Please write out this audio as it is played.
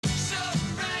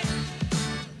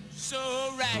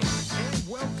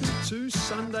to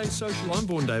Sunday Social. I'm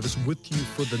Vaughan Davis with you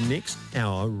for the next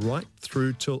hour, right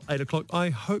through till 8 o'clock.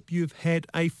 I hope you've had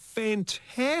a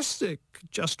fantastic,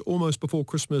 just almost before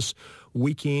Christmas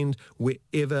weekend,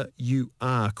 wherever you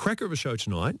are. Cracker of a show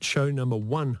tonight, show number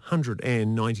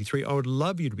 193. I would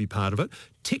love you to be part of it.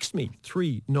 Text me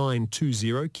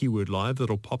 3920, keyword live.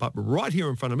 That'll pop up right here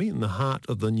in front of me in the heart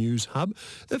of the news hub.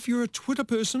 If you're a Twitter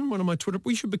person,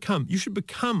 you should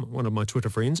become one of my Twitter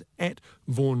friends at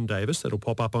Vaughan Davis. That'll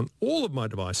pop up on all of my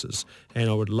devices,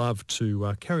 and I would love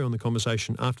to carry on the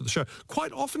conversation after the show.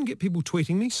 Quite often get people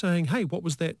tweeting me saying, hey, what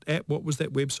was that app, what was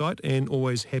that website, and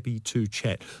always happy to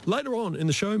chat. Later on in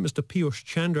the show, Mr. Piyush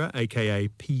Chandra, aka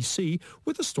PC,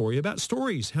 with a story about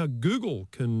stories, how Google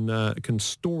can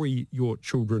story your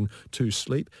children to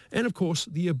sleep, and of course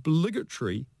the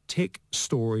obligatory tech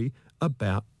story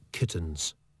about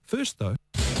kittens. First though,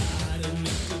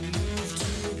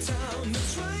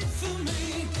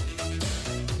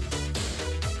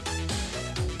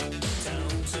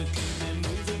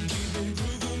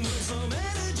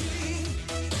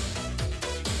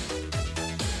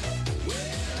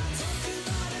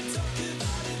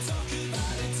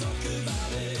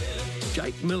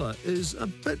 Jake Miller is a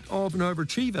bit of an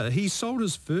overachiever. He sold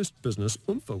his first business,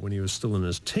 Oompa, when he was still in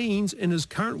his teens, and his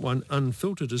current one,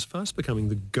 Unfiltered, is fast becoming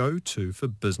the go-to for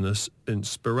business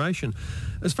inspiration.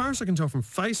 As far as I can tell from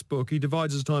Facebook, he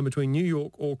divides his time between New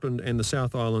York, Auckland, and the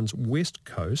South Island's West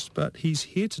Coast, but he's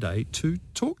here today to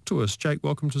talk to us. Jake,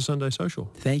 welcome to Sunday Social.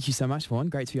 Thank you so much, Vaughan.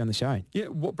 Great to be on the show. Yeah,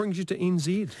 what brings you to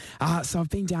NZ? So I've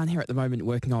been down here at the moment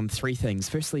working on three things.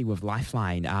 Firstly, with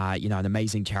Lifeline, an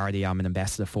amazing charity I'm an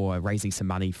ambassador for, raising some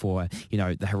money for,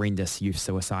 the horrendous youth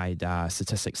suicide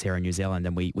statistics here in New Zealand.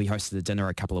 And we hosted a dinner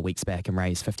a couple of weeks back and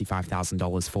raised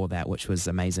 $55,000 for that, which was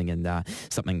amazing and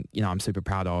something, I'm super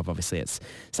proud of. Obviously, it's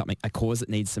a cause that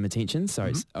needs some attention. So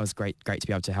it was great to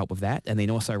be able to help with that. And then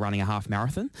also running a half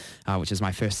marathon, which is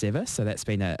my first ever. So that's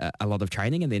been a lot of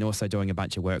training. And then also doing a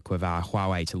bunch of work with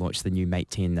Huawei to launch the new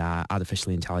Mate 10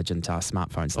 artificially intelligent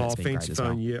smartphone. So that's been great as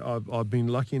well. Yeah, I've been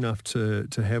lucky enough to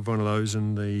have one of those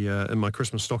in my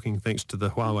Christmas stocking, thanks to the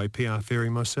Huawei PR fairy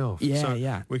myself.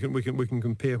 Yeah. We can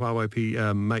compare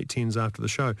Huawei Mate 10s after the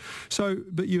show. So,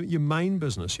 but your main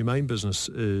business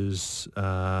is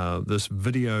this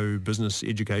video business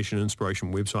education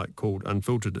inspiration website called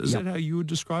Unfiltered. Is that how you would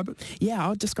describe it? Yeah, I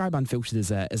would describe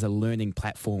Unfiltered as a learning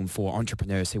platform for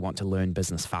entrepreneurs who want to learn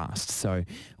business fast. So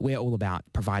we're all about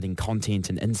providing content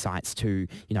and insights to,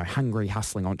 hungry,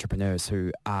 hustling entrepreneurs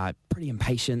who are pretty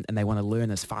impatient and they want to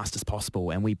learn as fast as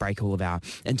possible. And we break all of our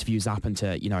interviews up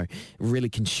into, really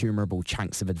consumable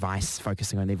chunks of advice,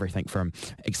 focusing on everything from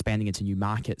expanding into new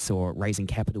markets or raising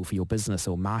capital for your business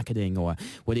or marketing or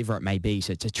whatever it may be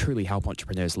to truly help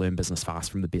entrepreneurs learn business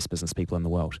fast from the best business people in the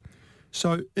world.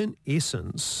 So in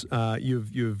essence,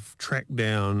 you've tracked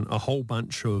down a whole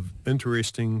bunch of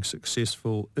interesting,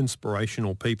 successful,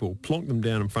 inspirational people, plonked them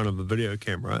down in front of a video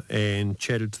camera and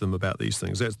chatted to them about these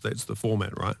things. That's the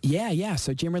format, right? Yeah.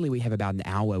 So generally we have about an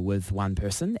hour with one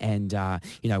person and,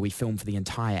 we film for the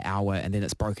entire hour and then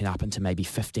it's broken up into maybe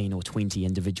 15 or 20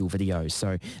 individual videos.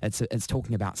 So it's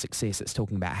talking about success, it's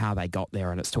talking about how they got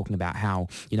there, and it's talking about how,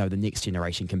 the next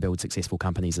generation can build successful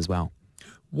companies as well.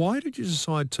 Why did you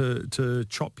decide to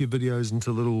chop your videos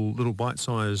into little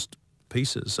bite-sized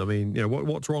pieces? I mean,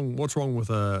 what's wrong with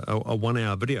a 1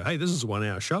 hour video? Hey, this is a 1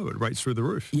 hour show. It rates through the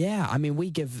roof. Yeah, I mean, we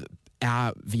give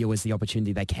our viewers the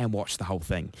opportunity, they can watch the whole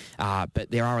thing.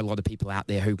 But there are a lot of people out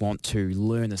there who want to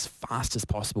learn as fast as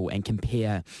possible and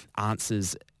compare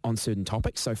answers on certain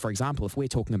topics. So for example, if we're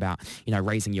talking about,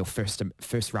 raising your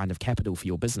first round of capital for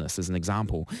your business as an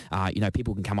example,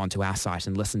 people can come onto our site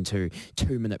and listen to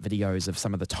 2-minute videos of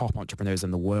some of the top entrepreneurs in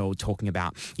the world talking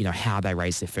about, how they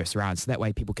raised their first round. So that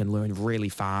way people can learn really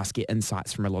fast, get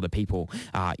insights from a lot of people,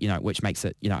 which makes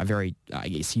it, a very,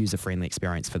 user-friendly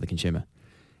experience for the consumer.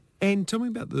 And tell me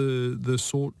about the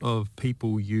sort of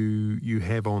people you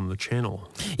have on the channel.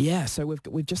 Yeah, so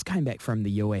we've just came back from the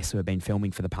US who have been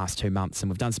filming for the past 2 months, and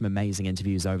we've done some amazing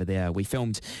interviews over there. We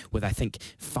filmed with, I think,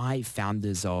 5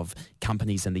 founders of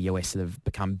companies in the US that have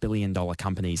become billion-dollar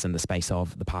companies in the space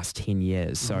of the past 10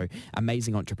 years. So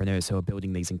amazing entrepreneurs who are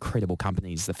building these incredible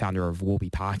companies. The founder of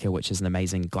Warby Parker, which is an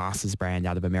amazing glasses brand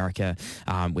out of America.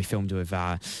 We filmed with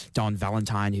Don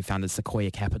Valentine, who founded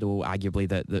Sequoia Capital, arguably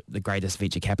the greatest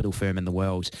venture capital firm in the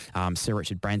world. Sir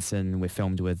Richard Branson. We're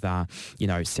filmed with,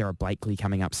 Sarah Blakely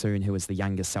coming up soon, who is the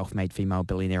youngest self-made female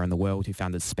billionaire in the world, who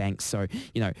founded Spanx. So,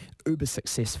 uber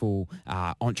successful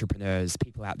entrepreneurs,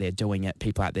 people out there doing it,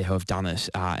 people out there who have done it,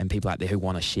 and people out there who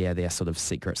want to share their sort of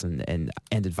secrets and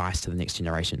advice to the next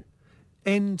generation.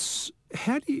 And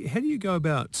how do you go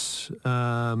about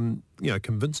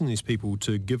convincing these people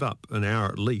to give up an hour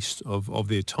at least of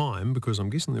their time, because I'm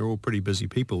guessing they're all pretty busy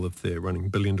people if they're running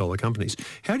billion-dollar companies.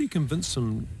 How do you convince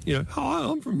them, hi,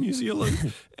 I'm from New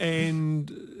Zealand,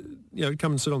 and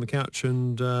come and sit on the couch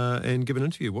and give an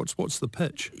interview? What's the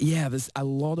pitch? Yeah, there's a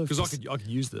lot of... Because I could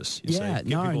use this. Get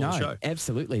people on the show.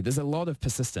 Absolutely. There's a lot of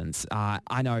persistence.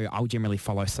 I know I'll generally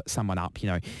follow someone up,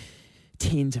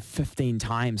 10 to 15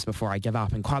 times before I give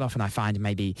up, and quite often I find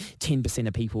maybe 10%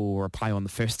 of people will reply on the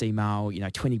first email,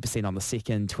 20% on the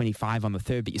second, 25 on the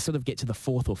third, but you sort of get to the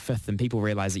fourth or fifth and people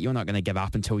realize that you're not going to give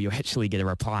up until you actually get a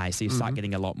reply, so you start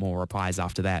getting a lot more replies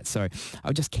after that. So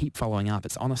I'll just keep following up.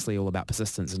 It's honestly all about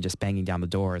persistence and just banging down the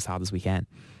door as hard as we can.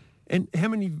 And how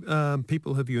many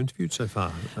people have you interviewed so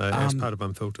far as part of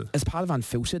Unfiltered? As part of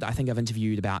Unfiltered, I think I've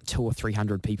interviewed about 200 or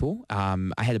 300 people. I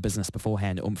had a business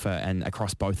beforehand, Oompher, and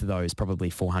across both of those, probably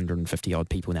 450 odd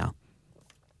people now.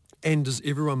 And does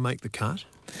everyone make the cut?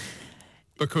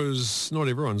 Because not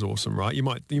everyone's awesome, right? You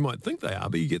might think they are,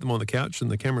 but you get them on the couch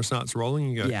and the camera starts rolling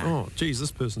and you go, oh, geez,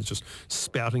 this person's just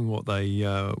spouting what they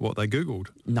Googled.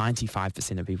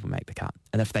 95% of people make the cut.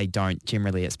 And if they don't,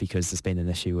 generally it's because there's been an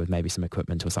issue with maybe some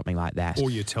equipment or something like that. Or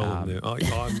you tell them,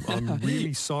 I'm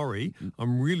really sorry.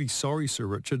 I'm really sorry, Sir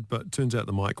Richard, but turns out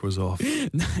the mic was off.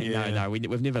 No,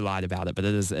 we've never lied about it, but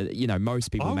it is,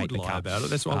 most people make the cut. I would lie about it.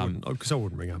 That's why because I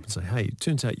wouldn't ring up and say, hey, it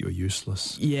turns out you were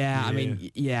useless. I mean,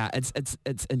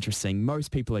 it's interesting.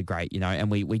 Most people are great, and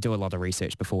we do a lot of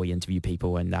research before we interview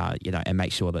people, and and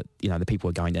make sure that the people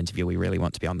we're going to interview, we really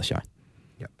want to be on the show.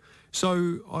 Yep.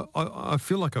 So I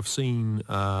feel like I've seen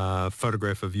a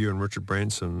photograph of you and Richard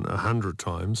Branson 100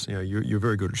 times. You're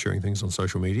very good at sharing things on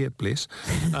social media. Bless.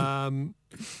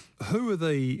 Who are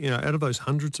the out of those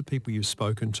hundreds of people you've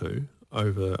spoken to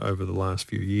over the last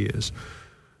few years?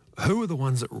 Who are the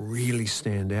ones that really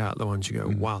stand out? The ones you go,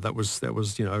 wow, that was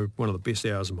one of the best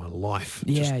hours of my life.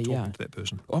 Just talking to that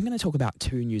person. Well, I'm going to talk about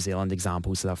 2 New Zealand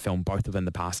examples that I've filmed, both within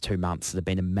the past 2 months, that have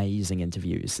been amazing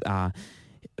interviews.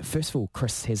 First of all,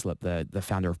 Chris Heslop, the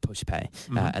founder of PushPay,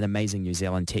 an amazing New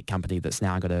Zealand tech company that's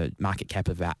now got a market cap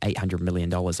of about $800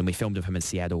 million, and we filmed with him in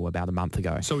Seattle about a month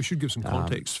ago. So we should give some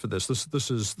context for this.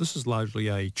 This is largely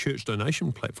a church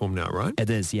donation platform now, right? It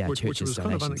is, yeah. Which was donations.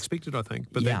 Kind of unexpected, I think,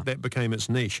 but that became its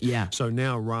niche. Yeah. So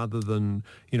now, rather than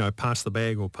pass the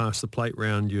bag or pass the plate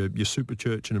round your super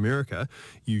church in America,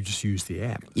 you just use the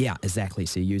app. Yeah, exactly.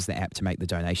 So you use the app to make the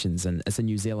donations, and it's a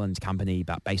New Zealand company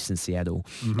but based in Seattle.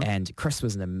 And Chris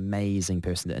was an amazing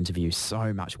person to interview.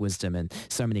 So much wisdom and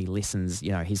so many lessons.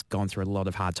 He's gone through a lot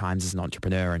of hard times as an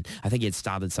entrepreneur, and I think he had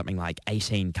started something like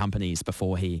 18 companies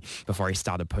before he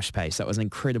started PushPay. So it was an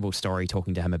incredible story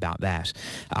talking to him about that.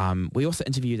 We also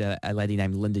interviewed a lady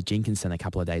named Linda Jenkinson a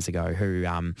couple of days ago,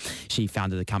 who she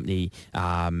founded a company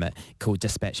called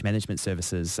Dispatch Management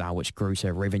Services, which grew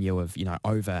to revenue of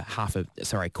over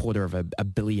a quarter of a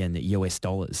billion US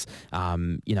dollars.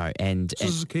 And this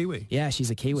is a Kiwi. Yeah, she's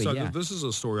a Kiwi. So this is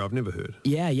a story I've never heard.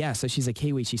 Yeah. So she's a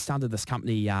Kiwi. She started this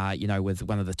company, with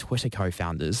one of the Twitter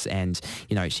co-founders, and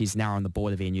she's now on the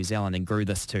board of Air New Zealand, and grew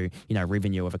this to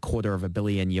revenue of $250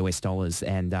 million US dollars,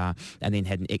 and then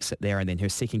had an exit there. And then her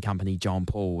second company, John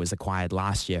Paul, was acquired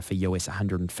last year for US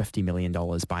 $150 million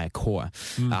by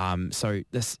Accor. So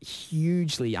this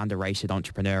hugely underrated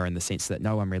entrepreneur, in the sense that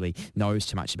no one really knows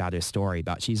too much about her story,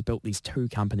 but she's built these 2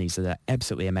 companies that are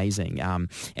absolutely amazing, and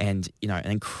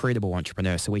an incredible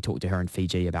entrepreneur. So we talked to her in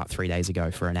Fiji about 3 days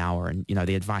ago for an hour, and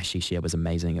the advice she shared was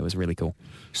amazing. It was really cool.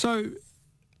 So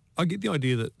I get the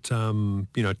idea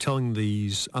that telling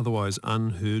these otherwise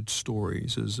unheard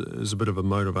stories is a bit of a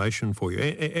motivation for you,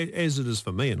 as it is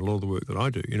for me and a lot of the work that I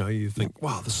do. You think,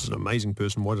 wow, this is an amazing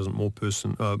person. Why don't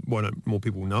more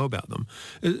people know about them?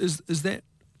 Is that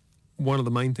one of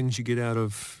the main things you get out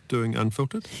of doing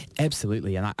Unfiltered?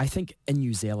 Absolutely. And I think in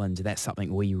New Zealand, that's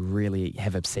something we really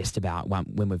have obsessed about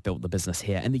when we've built the business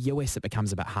here. In the US, it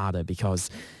becomes a bit harder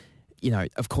because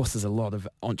of course, there's a lot of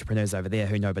entrepreneurs over there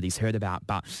who nobody's heard about,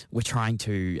 but we're trying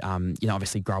to,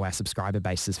 obviously grow our subscriber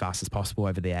base as fast as possible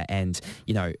over there. And,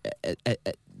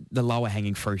 the lower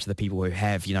hanging fruit are the people who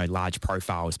have, large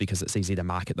profiles, because it's easy to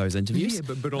market those interviews.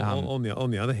 Yeah, but on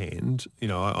the other hand,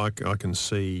 I can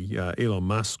see Elon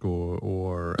Musk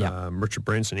or Richard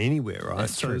Branson anywhere, right?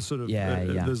 That's true. Sort of, yeah.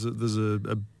 There's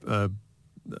a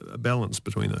balance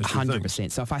between those 100%.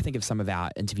 things. So if I think of some of our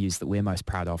interviews that we're most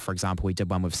proud of, for example, we did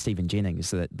one with Stephen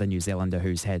Jennings, the New Zealander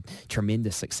who's had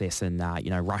tremendous success in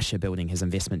Russia, building his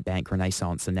investment bank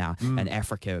Renaissance, and now in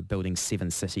Africa building 7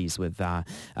 cities with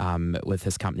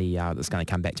his company that's going to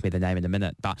come back to me the name in a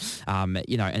minute. But an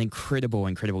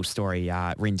incredible story.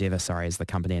 Rendeavor, is the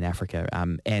company in Africa,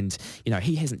 and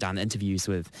he hasn't done interviews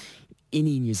with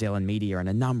any New Zealand media in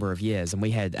a number of years, and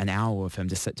we had an hour with him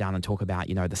to sit down and talk about,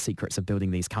 the secrets of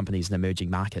building these companies in emerging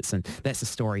markets. And that's a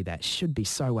story that should be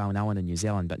so well known in New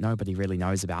Zealand, but nobody really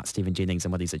knows about Stephen Jennings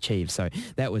and what he's achieved. So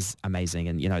that was amazing.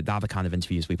 And, they're the kind of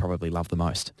interviews we probably love the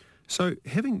most. So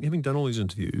having done all these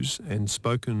interviews and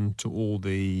spoken to all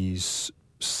these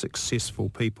successful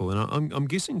people, and I'm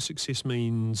guessing success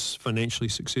means financially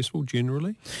successful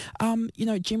generally?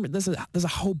 Generally, there's a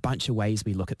whole bunch of ways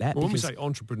we look at that. Well, when we say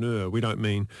entrepreneur, we don't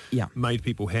mean made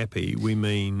people happy. We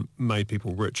mean made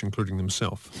people rich, including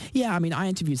themselves. Yeah, I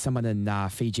interviewed someone in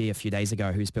Fiji a few days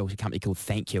ago who's built a company called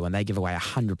Thank You, and they give away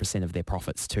 100% of their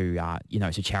profits to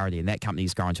charity. And that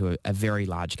company's grown to a very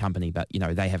large company, but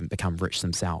they haven't become rich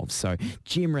themselves. So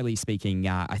generally speaking,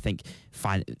 I think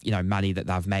money that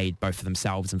they've made both for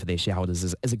themselves and for their shareholders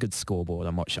is a good scoreboard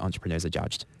on what entrepreneurs are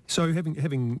judged. So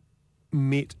having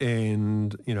met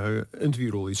and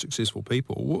interviewed all these successful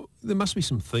people, there must be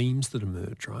some themes that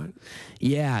emerge, right?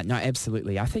 Yeah, no,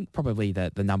 absolutely. I think probably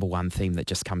the number one theme that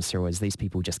just comes through is these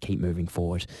people just keep moving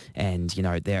forward, and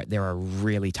there are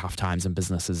really tough times in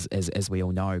businesses, as we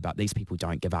all know, but these people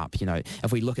don't give up.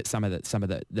 If we look at some of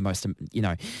the most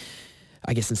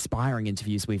I guess, inspiring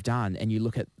interviews we've done, and you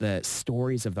look at the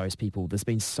stories of those people, there's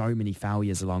been so many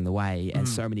failures along the way, and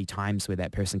so many times where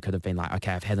that person could have been like,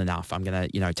 okay, I've had enough. I'm going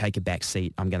to, take a back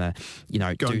seat. I'm going to,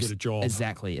 go and get a job.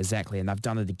 Exactly. And they've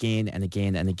done it again and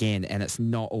again and again, and it's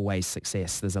not always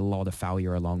success. There's a lot of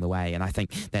failure along the way, and I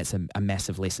think that's a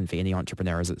massive lesson for any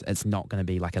entrepreneur. Is it's not going to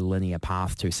be like a linear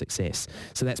path to success.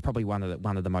 So that's probably one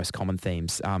of the most common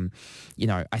themes.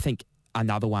 I think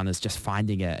another one is just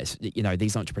finding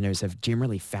these entrepreneurs have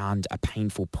generally found a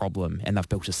painful problem and they've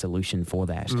built a solution for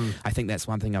that. I think that's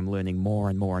one thing I'm learning more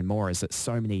and more and more, is that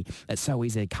it's so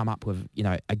easy to come up with,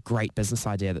 a great business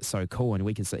idea that's so cool, and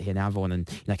we can sit here now, Vaughan, and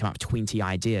come up with 20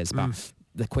 ideas, but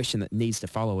the question that needs to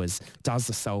follow is, does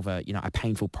this solve a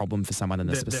painful problem for someone in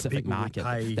a specific market?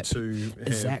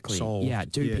 Exactly. Solved. Yeah.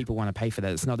 Do people want to pay for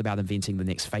that? It's not about inventing the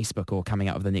next Facebook or coming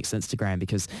up with the next Instagram,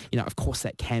 because, of course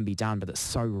that can be done, but it's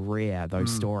so rare,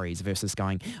 those stories, versus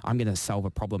going, I'm going to solve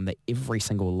a problem that every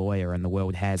single lawyer in the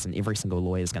world has and every single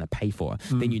lawyer is going to pay for.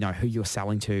 Then you know who you're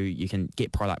selling to, you can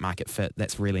get product market fit.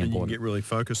 That's really important. You can get really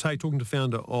focused. Hey, talking to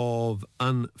founder of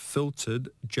Unfiltered,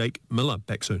 Jake Miller.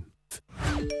 Back soon.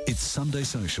 It's Sunday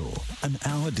Social, an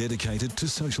hour dedicated to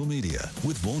social media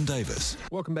with Vaughan Davis.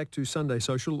 Welcome back to Sunday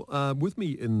Social. With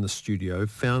me in the studio,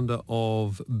 founder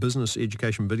of business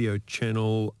education video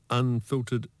channel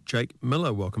Unfiltered, Jake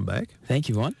Miller. Welcome back. Thank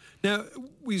you, Vaughan. Now,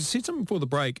 we said something before the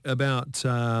break about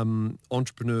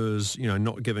entrepreneurs,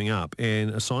 not giving up. And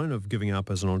a sign of giving up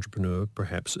as an entrepreneur,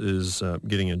 perhaps, is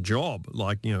getting a job,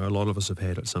 like, a lot of us have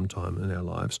had at some time in our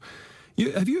lives.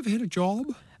 Have you ever had a job?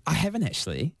 I haven't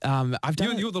actually.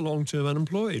 You're the long-term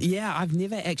unemployed. Yeah, I've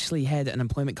never actually had an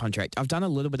employment contract. I've done a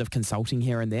little bit of consulting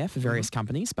here and there for various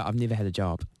companies, but I've never had a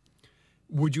job.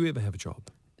 Would you ever have a job?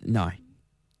 No.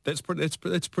 That's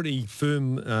pretty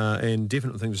firm and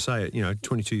definite thing to say at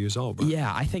 22 years old, right?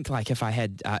 Yeah, I think like if I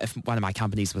had, if one of my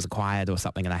companies was acquired or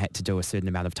something and I had to do a certain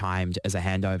amount of time as a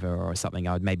handover or something,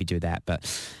 I would maybe do that. But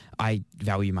I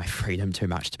value my freedom too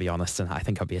much, to be honest, and I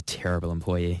think I'd be a terrible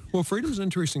employee. Well, freedom's an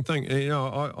interesting thing.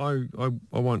 I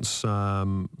once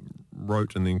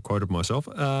wrote and then quoted myself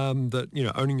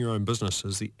that owning your own business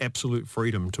is the absolute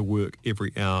freedom to work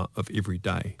every hour of every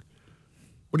day.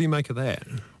 What do you make of that?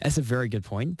 That's a very good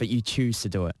point, but you choose to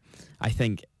do it, I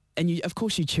think. And of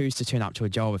course you choose to turn up to a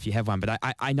job if you have one, but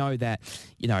I know that,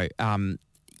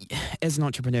 as an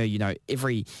entrepreneur,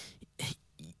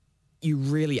 you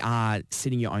really are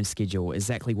setting your own schedule,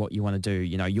 exactly what you want to do.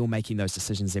 You're making those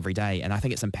decisions every day. And I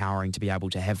think it's empowering to be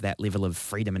able to have that level of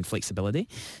freedom and flexibility.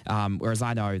 Whereas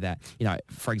I know that,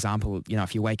 for example,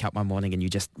 if you wake up one morning and you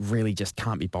just really just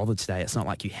can't be bothered today, it's not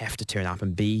like you have to turn up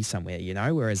and be somewhere,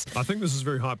 whereas... I think this is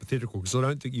very hypothetical, because I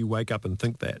don't think you wake up and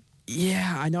think that.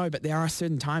 Yeah, I know, but there are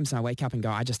certain times when I wake up and go,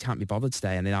 I just can't be bothered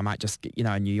today, and then I might just,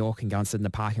 in New York and go and sit in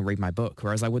the park and read my book,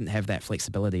 whereas I wouldn't have that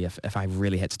flexibility if I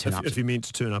really had to turn up. If you meant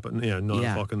to turn up at 9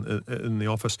 o'clock in the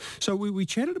office. So we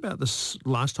chatted about this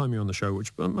last time you were on the show,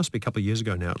 which must be a couple of years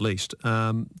ago now at least.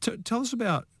 Tell us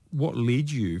about what led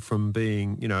you from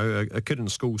being, a kid in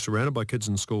school, surrounded by kids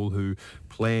in school who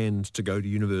planned to go to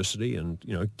university and,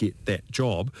 get that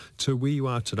job, to where you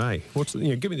are today.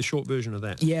 Give me the short version of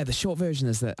that. Yeah, the short version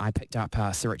is that I picked up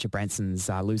Sir Richard Branson's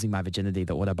Losing My Virginity,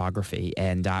 the autobiography,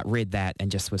 and read that and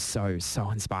just was so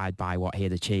inspired by what he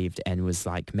had achieved, and was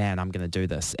like, man, I'm going to do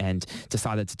this, and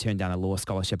decided to turn down a law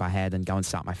scholarship I had and go and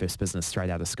start my first business straight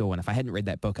out of school. And if I hadn't read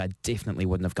that book, I definitely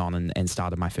wouldn't have gone and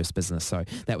started my first business. So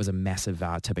that was a massive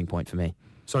tipping point for me.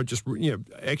 So just,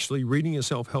 actually reading a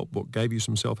self-help book gave you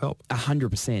some self-help.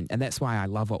 100%. And that's why I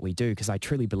love what we do, because I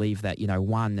truly believe that,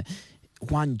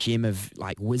 one gem of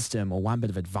like wisdom or one bit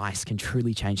of advice can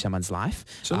truly change someone's life.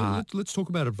 So let's talk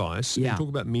about advice and talk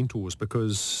about mentors,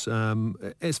 because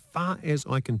as far as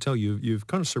I can tell, you've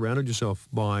kind of surrounded yourself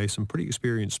by some pretty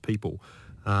experienced people.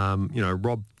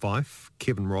 Rob Fife,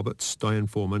 Kevin Roberts, Diane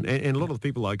Foreman, and a lot of the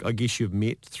people I guess you've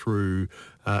met through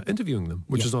interviewing them,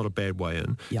 which is not a bad way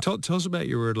in. Yep. Tell us about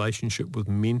your relationship with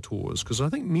mentors, because I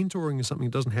think mentoring is something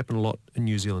that doesn't happen a lot in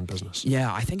New Zealand business.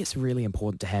 Yeah, I think it's really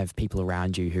important to have people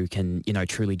around you who can,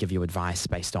 truly give you advice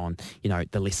based on,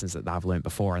 the lessons that they've learned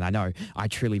before. And I know I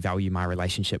truly value my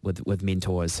relationship with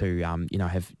mentors who,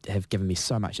 have given me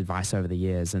so much advice over the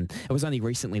years. And it was only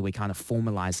recently we kind of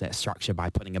formalised that structure by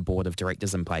putting a board of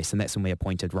directors in place. And that's when we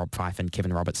appointed Rob Fife and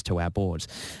Kevin Roberts to our board.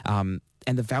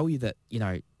 And the value that,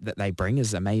 that they bring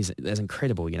is amazing, is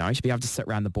incredible, to be able to sit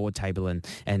around the board table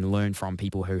and learn from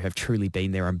people who have truly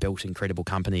been there and built incredible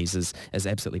companies is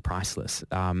absolutely priceless.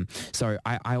 So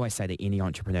I always say to any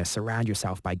entrepreneur, surround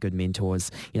yourself by good mentors.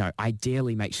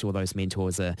 Ideally make sure those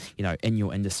mentors are, in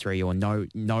your industry or know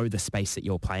the space that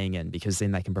you're playing in, because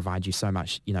then they can provide you so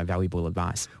much, valuable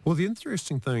advice. Well, the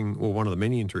interesting thing, or one of the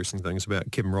many interesting things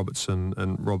about Kevin Roberts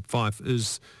and Rob Fife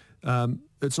is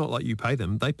it's not like you pay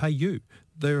them, they pay you.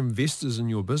 They're investors in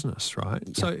your business, right?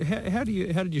 Yeah. So how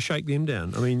did you shake them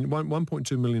down? I mean,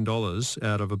 $1.2 million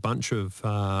out of a bunch of,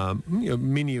 a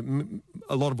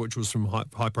lot of which was from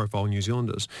high-profile New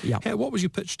Zealanders. Yeah. What was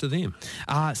your pitch to them?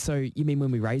 So you mean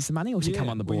when we raised the money or to come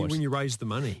on the board? When you raised the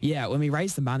money. Yeah, when we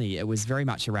raised the money, it was very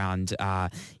much around, our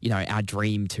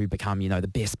dream to become, the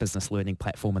best business learning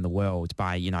platform in the world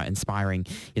by, inspiring,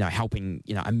 helping,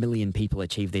 1 million people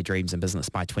achieve their dreams in business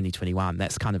by 2021.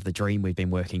 That's kind of the dream we've been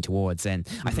working towards. And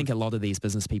I think a lot of these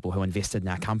business people who invested in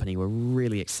our company were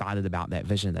really excited about that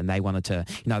vision, and they wanted to,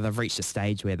 they've reached a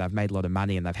stage where they've made a lot of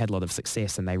money and they've had a lot of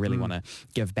success, and they really want to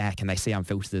give back, and they see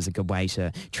Unfiltered as a good way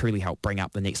to truly help bring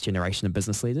up the next generation of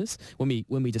business leaders. When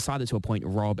we decided to appoint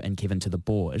Rob and Kevin to the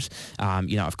board,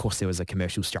 of course there was a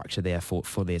commercial structure there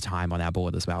for their time on our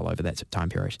board as well over that time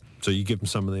period. So you give them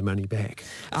some of their money back?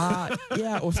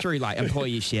 Or through like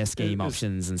employee share scheme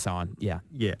options and so on. Yeah.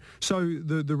 Yeah. So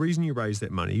the reason you raised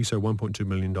that money, so $1.2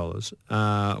 million,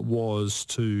 was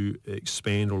to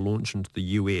expand or launch into the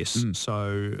US.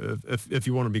 So if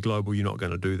you want to be global, you're not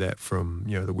going to do that from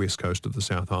the west coast of the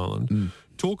South Island.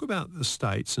 Talk about the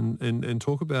States and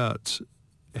talk about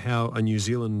how a New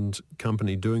Zealand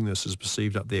company doing this is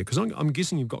perceived up there, because I'm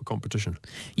guessing you've got competition.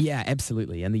 Yeah,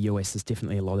 absolutely. In the US, there's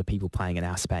definitely a lot of people playing in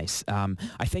our space.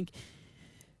 I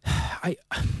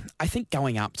think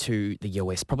going up to the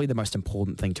US, probably the most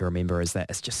important thing to remember is that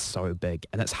it's just so big,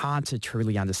 and it's hard to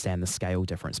truly understand the scale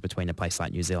difference between a place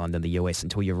like New Zealand and the US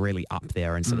until you're really up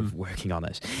there and sort of working on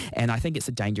it. And I think it's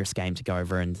a dangerous game to go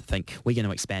over and think we're going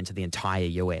to expand to the entire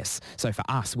US. So for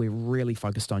us, we're really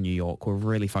focused on New York, we're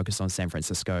really focused on San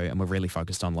Francisco, and we're really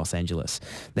focused on Los Angeles.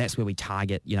 That's where we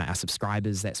target, our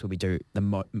subscribers. That's where we do the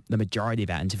majority of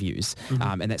our interviews,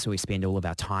 and that's where we spend all of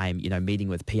our time, meeting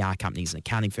with PR companies and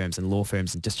accounting firms and law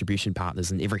firms and distribution partners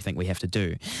and everything we have to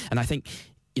do. And I think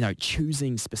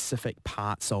choosing specific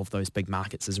parts of those big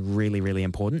markets is really, really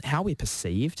important. How we're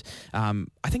perceived, I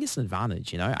think it's an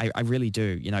advantage, I really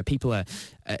do. People are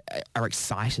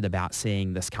excited about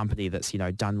seeing this company that's,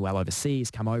 done well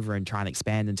overseas come over and try and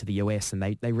expand into the US, and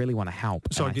they really want to help.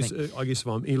 So I guess if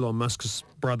I'm Elon Musk's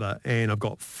brother and I've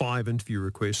got 5 interview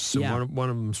requests, and one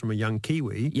of them's from a young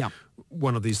Kiwi,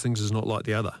 one of these things is not like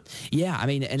the other. Yeah, I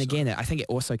mean, and again, I think it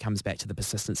also comes back to the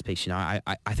persistence piece. I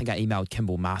think I emailed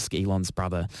Kimball Musk, Elon's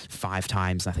brother, 5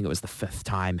 times. I think it was the 5th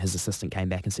time his assistant came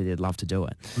back and said he'd love to do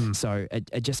it. So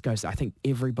it just goes, I think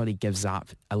everybody gives up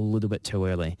a little bit too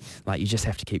early. Like, you just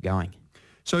have to keep going.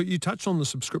 So you touched on the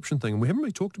subscription thing, and we haven't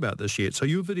really talked about this yet. So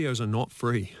your videos are not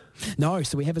free. No,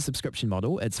 so we have a subscription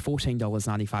model. It's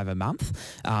 $14.95 a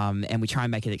month, and we try and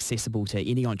make it accessible to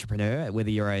any entrepreneur, whether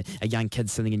you're a young kid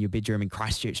sitting in your bedroom in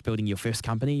Christchurch building your first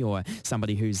company, or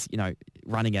somebody who's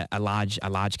running a large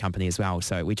company as well.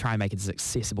 So we try and make it as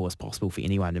accessible as possible for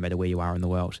anyone, no matter where you are in the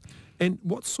world. And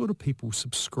what sort of people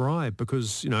subscribe?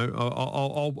 Because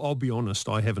I'll be honest,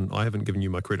 I haven't given you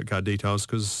my credit card details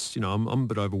because I'm a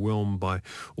bit overwhelmed by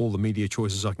all the media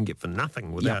choices I can get for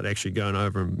nothing without actually going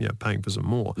over and paying for some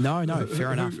more. No,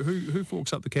 fair enough. Who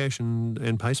forks up the cash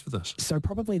and pays for this? So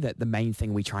probably the main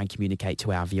thing we try and communicate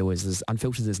to our viewers is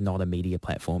Unfiltered is not a media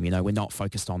platform. We're not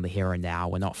focused on the here and now.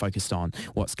 We're not focused on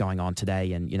what's going on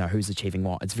today and who's achieving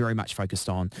what. It's very much focused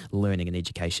on learning and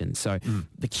education. So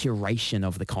the curation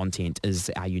of the content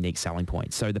is our unique selling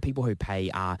point. So the people who pay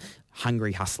are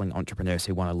hungry, hustling entrepreneurs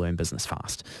who want to learn business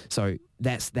fast. So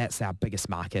that's our biggest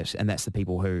market, and that's the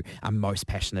people who are most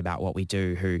passionate about what we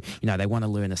do, who, they want to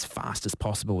learn as fast as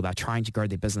possible. They're trying to grow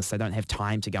their business. They don't have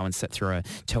time to go and sit through a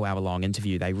 2-hour-long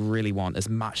interview. They really want as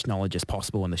much knowledge as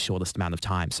possible in the shortest amount of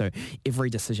time. So every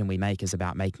decision we make is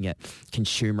about making it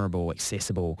consumable,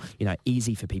 accessible,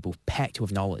 easy for people, packed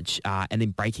with knowledge, and then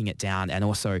breaking it down and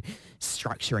also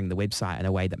structuring the website in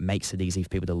a way that makes it easy for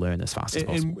people to learn as fast as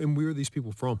possible. And where are these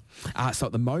people from? So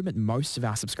at the moment, most of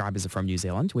our subscribers are from New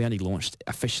Zealand. We only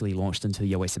officially launched into the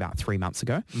US about 3 months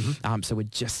ago. So we're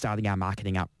just starting our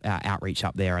marketing outreach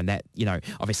up there, and that,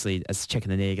 obviously is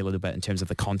chicken and egg a little bit in terms of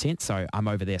the content. So I'm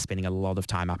over there spending a lot of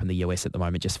time up in the US at the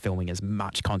moment, just filming as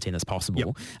much content as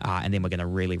possible. And then we're going to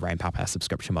really ramp up our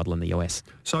subscription model in the US.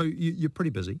 So you're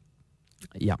pretty busy.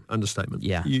 Yeah. Understatement.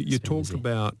 Yeah. You talked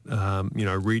about,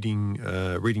 reading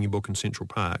your book in Central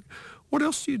Park. What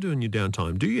else do you do in your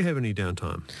downtime? Do you have any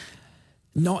downtime?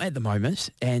 Not at the moment,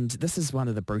 and this is one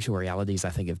of the brutal realities,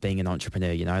 I think, of being an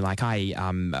entrepreneur. Like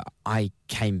I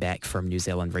came back from New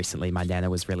Zealand recently. My nana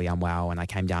was really unwell, and I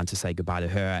came down to say goodbye to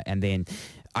her, and then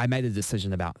I made a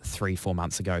decision about 3-4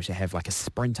 months ago to have like a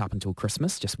sprint up until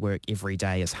Christmas, just work every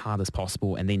day as hard as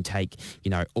possible, and then take,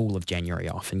 all of January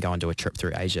off and go and do a trip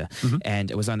through Asia. And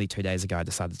it was only 2 days ago I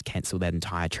decided to cancel that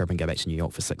entire trip and go back to New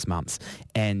York for 6 months.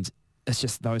 And it's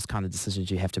just those kind of decisions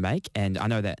you have to make. And I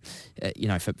know that,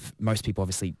 for most people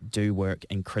obviously do work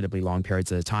incredibly long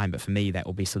periods at a time, but for me, that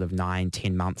will be sort of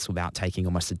 9-10 months without taking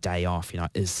almost a day off. It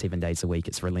is 7 days a week.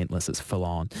 It's relentless. It's full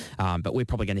on. But we're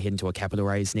probably going to head into a capital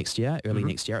raise next year, early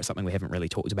next year. It's something we haven't really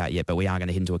talked about yet, but we are going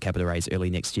to head into a capital raise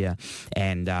early next year.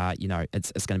 And,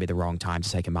 it's going to be the wrong time to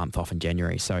take a month off in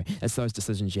January. So it's those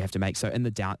decisions you have to make. So in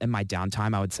my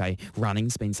downtime, I would say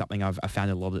running's been something I've found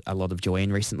a lot of joy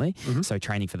in recently. So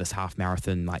training for this half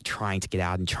marathon, like trying to get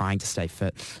out and trying to stay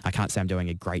fit. I can't say I'm doing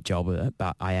a great job of it,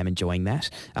 but I am enjoying that.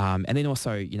 And then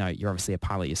also, you're obviously a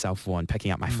pilot yourself, Vaughan,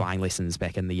 picking up my flying lessons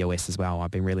back in the US as well.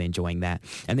 I've been really enjoying that.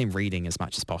 And then reading as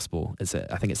much as possible.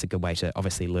 I think it's a good way to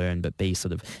obviously learn, but be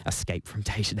sort of escape from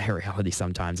day-to-day reality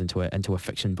sometimes into a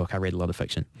fiction book. I read a lot of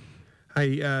fiction.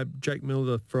 Hey, Jake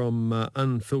Miller from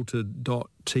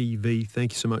Unfiltered.tv.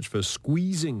 Thank you so much for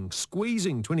squeezing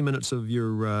 20 minutes of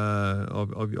your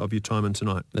of your time in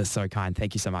tonight. That's so kind.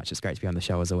 Thank you so much. It's great to be on the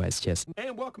show as always. Cheers.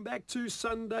 And welcome back to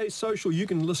Sunday Social. You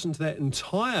can listen to that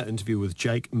entire interview with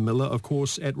Jake Miller, of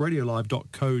course, at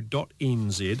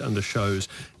radiolive.co.nz under shows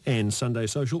and Sunday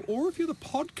Social. Or if you're the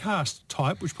podcast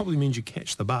type, which probably means you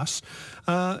catch the bus,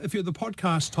 if you're the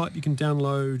podcast type, you can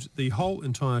download the whole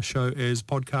entire show as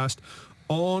podcast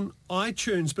on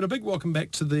iTunes. But a big welcome back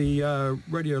to the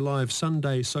Radio Live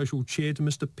Sunday Social chair to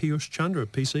Mr. Piyush Chandra.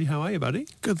 PC, how are you, buddy?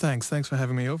 Good, thanks. Thanks for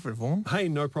having me over, Vaughan. Hey,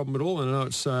 no problem at all. And I know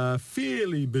it's a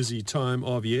fairly busy time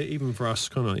of year, even for us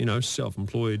kind of,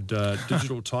 self-employed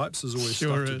digital types. There's always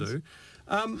stuff to do.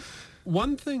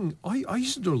 One thing, I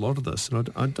used to do a lot of this, and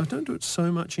I don't do it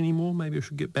so much anymore, maybe I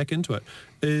should get back into it,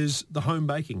 is the home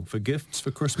baking for gifts for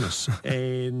Christmas.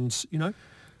 And,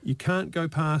 you can't go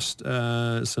past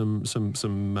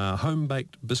some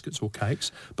home-baked biscuits or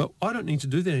cakes, but I don't need to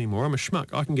do that anymore. I'm a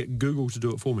schmuck. I can get Google to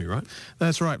do it for me, right?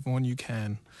 That's right, Vaughan, you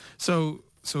can. So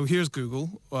here's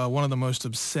Google, one of the most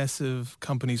obsessive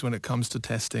companies when it comes to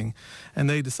testing, and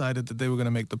they decided that they were going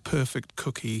to make the perfect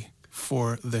cookie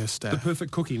for their staff. The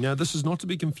perfect cookie. Now, this is not to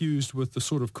be confused with the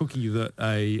sort of cookie that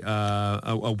a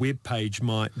web page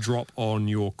might drop on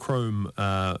your Chrome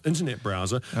internet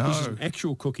browser. Oh. This is an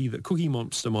actual cookie that Cookie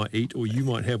Monster might eat, or you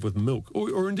might have with milk,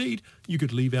 or indeed you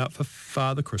could leave out for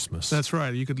Father Christmas. That's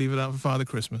right. You could leave it out for Father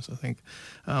Christmas, I think,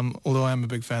 although I am a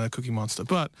big fan of Cookie Monster.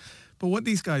 But what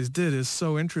these guys did is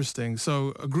so interesting.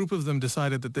 So a group of them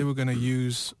decided that they were going to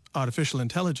use artificial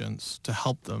intelligence to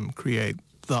help them create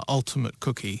the ultimate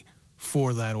cookie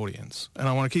for that audience. And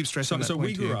I want to keep stressing that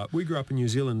point to you. We grew up in New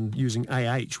Zealand using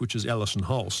AH, which is Alison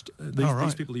Holst.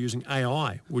 These people are using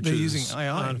AI, which is using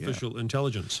AI, artificial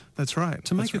intelligence. That's right.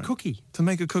 To make a cookie. To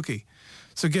make a cookie.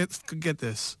 So get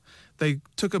this. They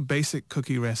took a basic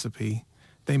cookie recipe.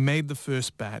 They made the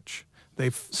first batch.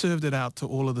 They've served it out to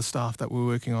all of the staff that were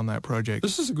working on that project.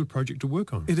 This is a good project to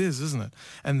work on. It is, isn't it?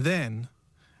 And then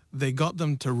they got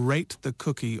them to rate the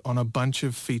cookie on a bunch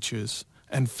of features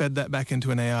and fed that back into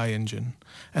an AI engine.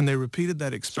 And they repeated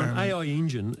that experiment. So an AI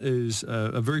engine is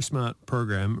a very smart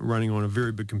program running on a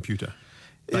very big computer,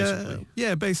 basically.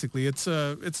 Yeah, basically. It's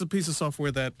a piece of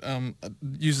software that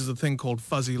uses a thing called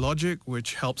fuzzy logic,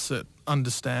 which helps it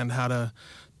understand how to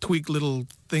tweak little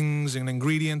things and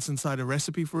ingredients inside a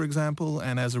recipe, for example,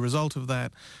 and as a result of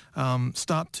that,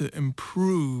 start to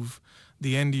improve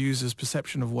the end user's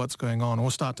perception of what's going on,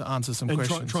 or start to answer some and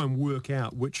questions. try and work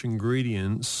out which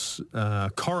ingredients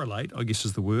correlate, I guess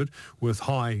is the word, with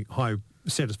high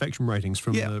satisfaction ratings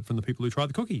from the people who try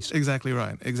the cookies. Exactly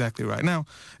right. Now,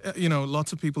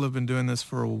 lots of people have been doing this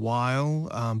for a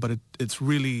while, but it's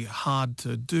really hard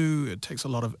to do. It takes a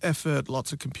lot of effort,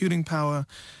 lots of computing power,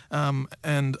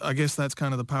 and I guess that's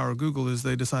kind of the power of Google, is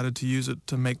they decided to use it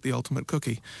to make the ultimate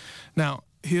cookie. Now,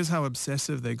 here's how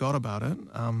obsessive they got about it.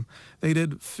 They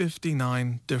did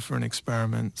 59 different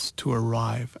experiments to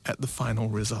arrive at the final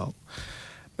result.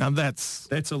 Now that's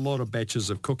a lot of batches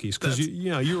of cookies, because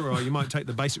you might take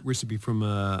the basic recipe from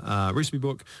a recipe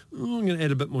book. I'm going to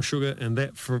add a bit more sugar, and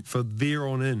that for there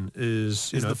on in is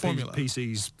the formula.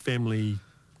 PC's family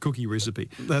cookie recipe.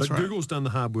 That's but right. Google's done the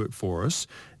hard work for us,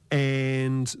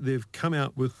 and they've come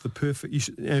out with the perfect.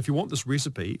 And if you want this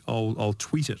recipe, I'll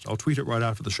tweet it. I'll tweet it right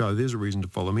after the show. There's a reason to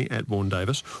follow me at Vaughan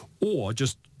Davis, or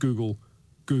just Google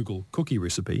cookie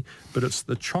recipe. But it's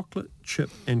the chocolate chip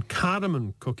and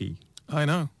cardamom cookie. I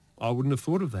know. I wouldn't have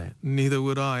thought of that. Neither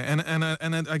would I. And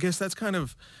I guess that's kind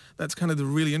of the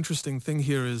really interesting thing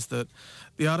here, is that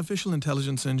the artificial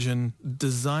intelligence engine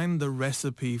designed the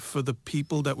recipe for the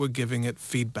people that were giving it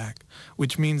feedback,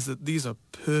 which means that these are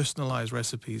personalized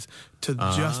recipes to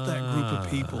just that group of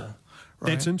people.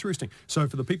 Right? That's interesting. So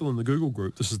for the people in the Google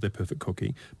group, this is their perfect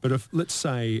cookie. But if, let's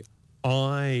say,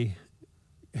 I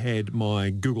had my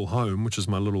Google Home, which is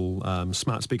my little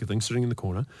smart speaker thing sitting in the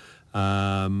corner,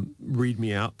 read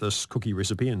me out this cookie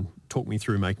recipe and talk me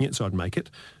through making it, so I'd make it.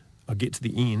 I'd get to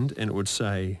the end and it would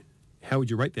say, how would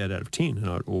you rate that out of 10?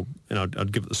 And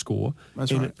I'd give it the score.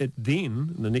 That's and right. it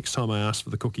then, the next time I asked for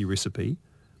the cookie recipe,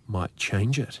 might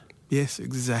change it. Yes,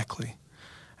 exactly.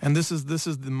 And this is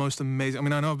the most amazing. I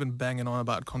mean, I know I've been banging on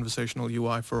about conversational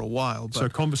UI for a while, but So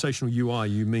conversational UI,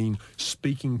 you mean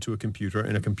speaking to a computer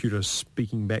and a computer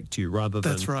speaking back to you, rather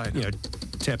than That's right.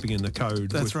 Tapping in the code.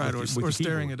 That's with, right, with, or with your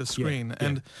staring keyboard. at a screen.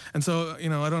 Yeah, And so,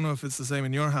 I don't know if it's the same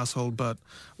in your household, but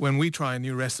when we try a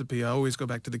new recipe, I always go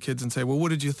back to the kids and say, well, what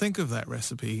did you think of that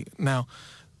recipe? Now,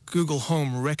 Google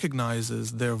Home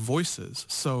recognizes their voices,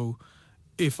 so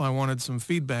if I wanted some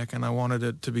feedback and I wanted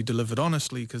it to be delivered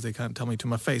honestly, because they can't tell me to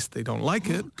my face they don't like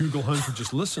it. Google Home could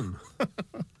just listen.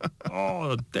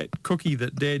 Oh, that cookie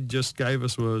that Dad just gave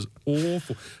us was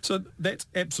awful. So that's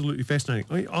absolutely fascinating.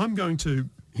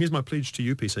 Here's my pledge to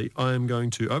you, PC. I am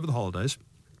going to, over the holidays,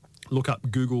 look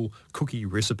up Google cookie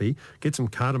recipe, get some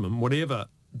cardamom, whatever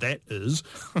that is,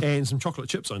 and some chocolate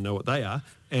chips, I know what they are,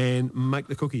 and make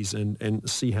the cookies and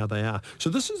see how they are. So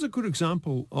this is a good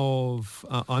example of,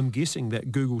 I'm guessing,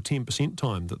 that Google 10%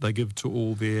 time that they give to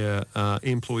all their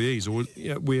employees, or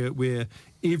where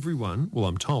everyone, well,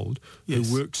 I'm told, Yes.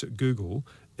 who works at Google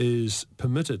is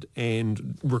permitted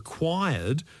and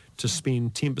required to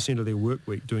spend 10% of their work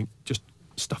week doing just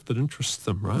stuff that interests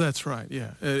them, right? That's right.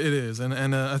 Yeah, it is,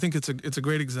 and I think it's a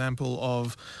great example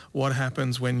of what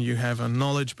happens when you have a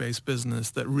knowledge-based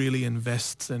business that really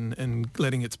invests in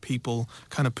letting its people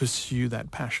kind of pursue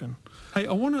that passion. Hey,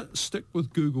 I want to stick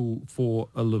with Google for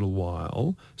a little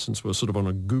while, since we're sort of on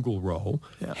a Google roll.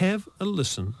 Yeah. Have a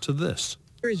listen to this.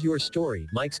 Here's your story,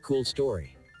 Mike's cool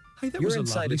story. Hey, that You're was a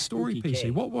inside lovely a story, spooky PC.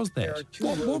 cave. What was There that? are two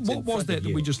What roads in was front that of that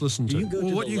we you. just listened Do to? you go Well,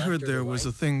 to what the you left heard or there the was a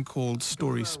right? thing called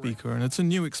Story Speaker, and it's a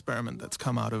new experiment that's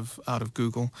come out of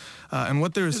Google. And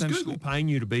what they're Is essentially... Google paying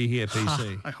you to be here,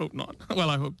 PC? I hope not.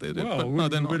 Well, I hope they do. Well, but no,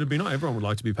 they're not. would it be not? Everyone would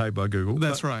like to be paid by Google.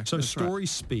 That's But- right, So that's right. Story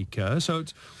Speaker. So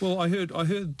it's, well, I heard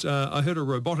a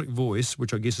robotic voice,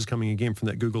 which I guess is coming again from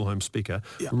that Google Home speaker,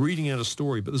 Yeah. reading out a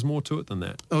story. But there's more to it than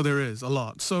that. Oh, there is a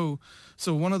lot. So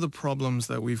one of the problems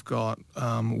that we've got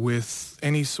with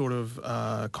any sort of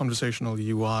conversational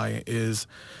UI is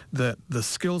that the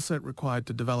skill set required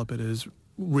to develop it is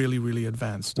really, really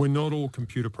advanced. We're not all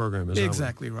computer programmers, are we?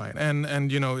 Exactly right. And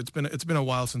it's been a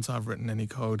while since I've written any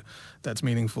code that's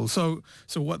meaningful. So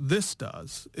what this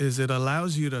does is it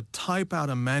allows you to type out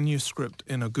a manuscript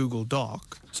in a Google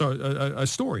Doc. So a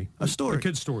story. A story. A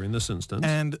kid's story in this instance.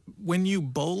 And when you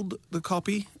bold the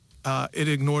copy, it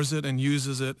ignores it and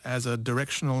uses it as a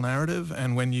directional narrative.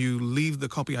 And when you leave the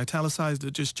copy italicized,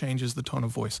 it just changes the tone of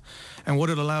voice. And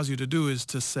what it allows you to do is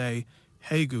to say,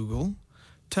 hey, Google,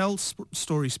 tell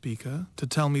Story Speaker to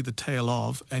tell me the tale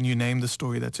of, and you name the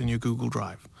story that's in your Google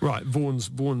Drive. Right, Vaughan's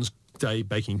Day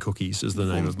Baking Cookies is the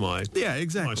name of my Yeah,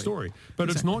 exactly. my story. But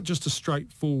it's Exactly. not just a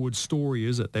straightforward story,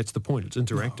 is it? That's the point. It's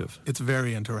interactive. It's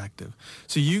very interactive.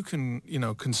 So you can,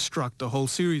 construct a whole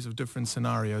series of different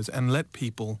scenarios and let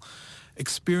people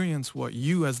experience what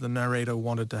you as the narrator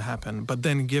wanted to happen, but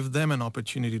then give them an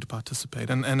opportunity to participate.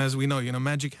 And as we know,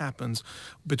 magic happens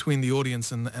between the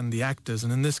audience and the actors.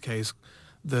 And in this case,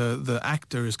 the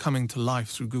actor is coming to life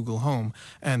through Google Home,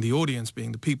 and the audience,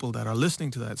 being the people that are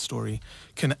listening to that story,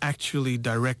 can actually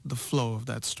direct the flow of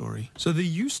that story. So there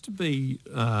used to be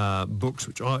books,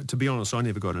 which to be honest, I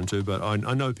never got into, but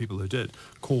I know people who did,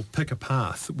 called Pick a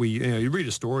Path. You read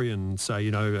a story and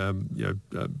say,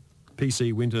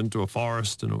 PC went into a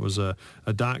forest and it was a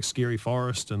dark, scary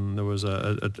forest, and there was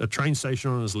a train station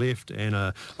on his left and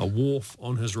a wharf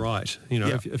on his right.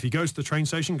 If he goes to the train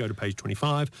station, go to page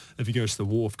 25. If he goes to the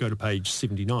wharf, go to page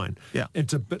 79. Yeah.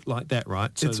 It's a bit like that,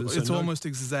 right? So it's almost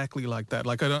exactly like that.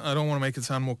 Like, I don't want to make it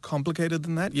sound more complicated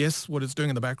than that. Yes, what it's doing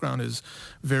in the background is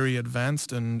very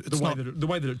advanced, and it's the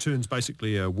way that it turns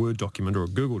basically a Word document or a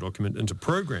Google document into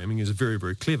programming is very,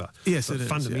 very clever. Yes, but it is.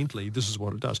 Fundamentally, this is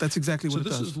what it does. That's exactly what it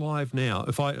does. So this is live now.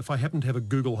 If I happen to have a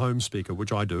Google Home speaker,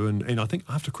 which I do, and I think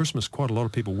after Christmas quite a lot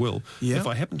of people will, if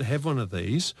I happen to have one of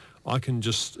these, I can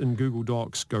just in Google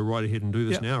Docs go right ahead and do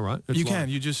this now, right? You can.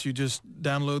 You just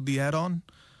download the add-on,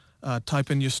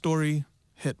 type in your story,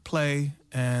 hit play,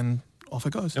 and off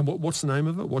it goes. And what's the name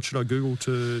of it? What should I Google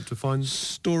to find?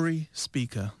 Story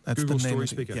Speaker. That's Google the name Story of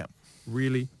it. Speaker. Yeah.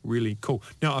 Really, really cool.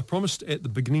 Now, I promised at the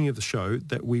beginning of the show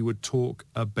that we would talk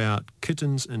about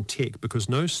kittens and tech, because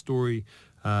no story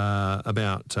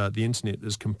about the internet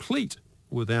is complete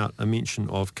without a mention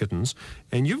of kittens.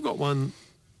 And you've got one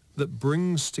that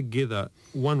brings together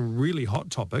one really hot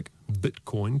topic,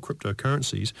 Bitcoin,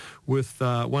 cryptocurrencies, with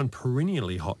one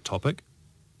perennially hot topic,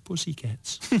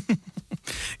 pussycats.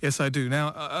 Yes, I do.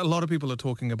 Now, a lot of people are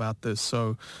talking about this,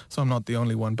 so I'm not the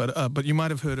only one. But you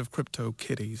might have heard of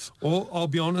CryptoKitties. Well, I'll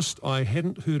be honest, I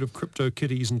hadn't heard of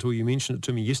CryptoKitties until you mentioned it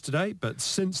to me yesterday. But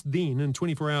since then, in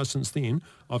 24 hours since then,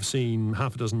 I've seen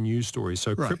half a dozen news stories.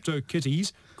 So right.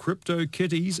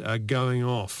 CryptoKitties are going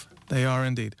off. They are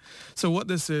indeed. So what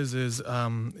this is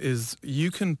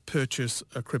you can purchase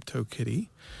a CryptoKitty,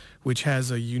 which has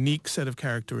a unique set of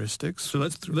characteristics. So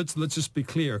let's just be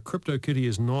clear. A CryptoKitty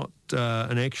is not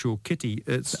an actual kitty.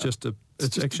 It's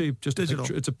actually just digital. a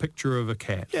picture. It's a picture of a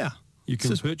cat. Yeah. You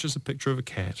can purchase a picture of a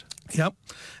cat. Yep.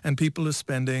 And people are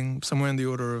spending somewhere in the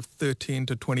order of $13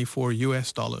 to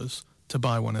 $24 to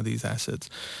buy one of these assets.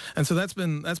 And so that's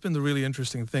been the really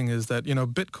interesting thing, is that,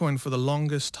 Bitcoin for the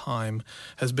longest time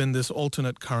has been this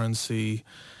alternate currency,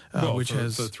 which for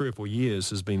 3 or 4 years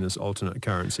has been this alternate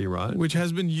currency, right? Which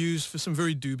has been used for some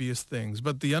very dubious things.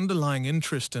 But the underlying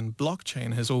interest in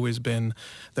blockchain has always been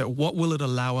that what will it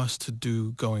allow us to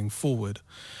do going forward?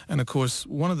 And of course,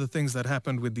 one of the things that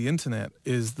happened with the internet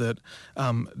is that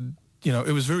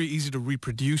it was very easy to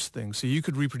reproduce things. So you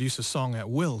could reproduce a song at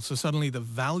will. So suddenly the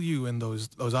value in those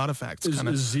artifacts kind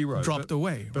of zero, dropped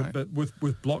away. Right? But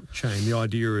with blockchain, the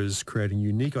idea is creating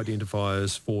unique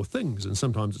identifiers for things. And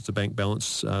sometimes it's a bank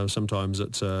balance. Sometimes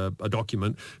it's a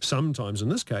document. Sometimes, in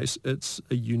this case, it's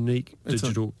a unique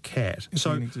digital cat.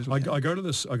 So I go to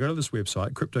this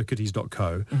website,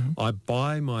 cryptokitties.co. Mm-hmm. I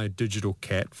buy my digital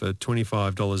cat for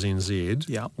 $25 NZ.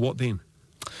 Yeah. What then?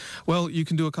 Well, you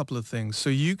can do a couple of things.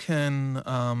 So you can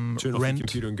turn off the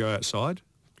computer and go outside.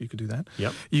 You could do that.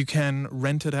 Yep. You can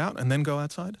rent it out and then go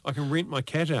outside. I can rent my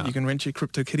cat out. You can rent your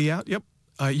CryptoKitty out. Yep.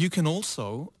 You can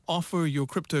also offer your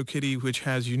CryptoKitty, which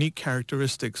has unique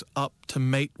characteristics, up to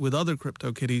mate with other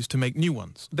CryptoKitties to make new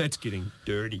ones. That's getting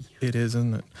dirty. It is,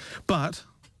 isn't it? But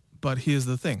here's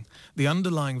the thing. The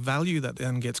underlying value that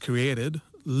then gets created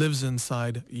lives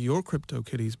inside your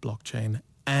CryptoKitties blockchain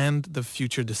and the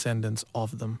future descendants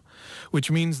of them, which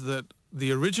means that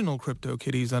the original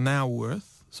CryptoKitties are now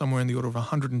worth somewhere in the order of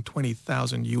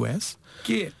 120,000 US.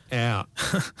 Get out.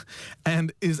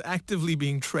 And is actively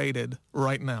being traded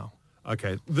right now.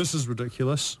 Okay, this is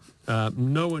ridiculous.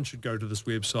 No one should go to this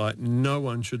website. No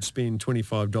one should spend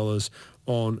 $25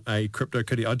 on a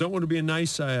CryptoKitty. I don't want to be a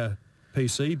naysayer,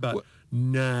 PC, but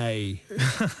nay.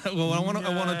 Well, I want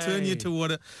to turn you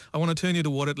to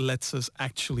what it lets us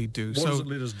actually do. What does it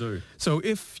let us do? So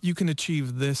if you can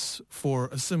achieve this for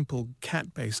a simple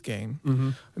cat-based game, mm-hmm.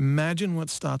 Imagine what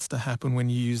starts to happen when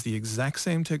you use the exact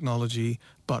same technology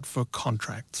but for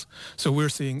contracts. So we're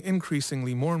seeing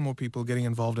increasingly more and more people getting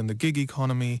involved in the gig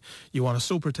economy. You want to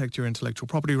still protect your intellectual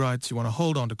property rights. You want to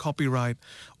hold on to copyright.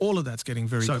 All of that's getting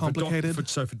very complicated.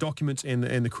 So for documents and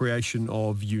the creation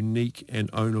of unique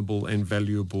and ownable and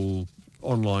valuable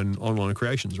online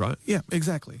creations, right? Yeah,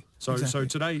 exactly. So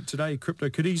today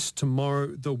CryptoKitties, tomorrow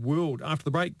the world. After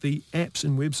the break, the apps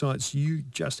and websites you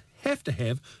just have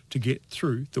to get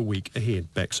through the week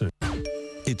ahead. Back soon.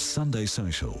 It's Sunday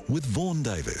Social with Vaughan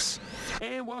Davis.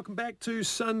 And welcome back to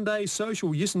Sunday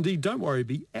Social. Yes, indeed. Don't worry.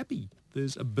 Be happy.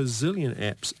 There's a bazillion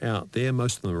apps out there.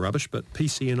 Most of them are rubbish, but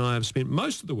PC and I have spent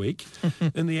most of the week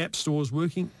in the app stores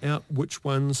working out which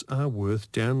ones are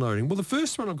worth downloading. Well, the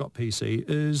first one I've got, PC,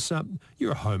 is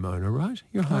you're a homeowner, right?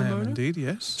 You're a homeowner? I am indeed,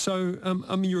 yes. So,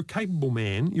 I mean, you're a capable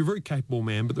man. You're a very capable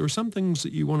man, but there are some things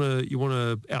that you want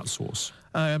to outsource.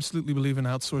 I absolutely believe in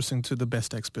outsourcing to the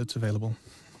best experts available.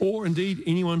 Or indeed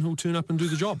anyone who'll turn up and do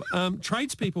the job.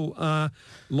 Tradespeople are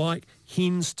like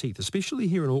hen's teeth, especially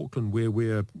here in Auckland, where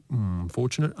we're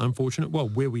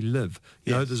where we live.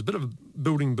 You know, there's a bit of a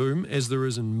building boom, as there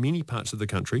is in many parts of the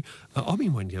country. I've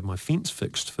been waiting to have my fence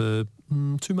fixed for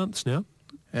 2 months now.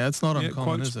 Yeah, it's not uncommon,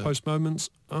 quotes, is it?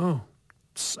 Postponements. Oh,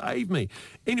 save me.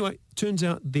 Anyway, turns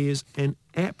out there's an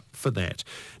app for that.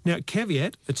 Now,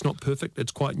 caveat, it's not perfect.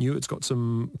 It's quite new. It's got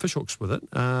some fishhooks with it,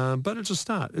 but it's a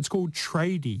start. It's called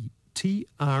Tradee,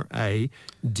 Tradee,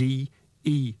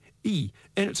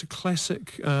 and it's a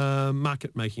classic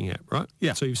market-making app, right?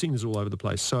 Yeah. So you've seen this all over the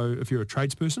place. So if you're a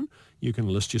tradesperson, you can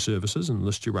list your services and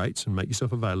list your rates and make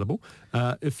yourself available.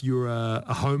 If you're a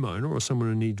homeowner or someone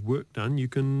who needs work done, you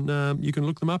can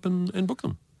look them up and book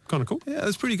them. Kind of cool. Yeah,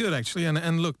 that's pretty good actually.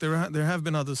 And look, there have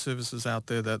been other services out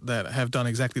there that have done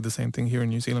exactly the same thing here in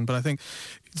New Zealand. But I think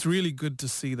it's really good to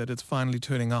see that it's finally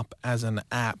turning up as an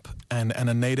app and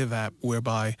a native app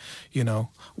whereby, you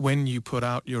know, when you put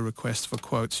out your request for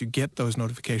quotes, you get those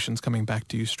notifications coming back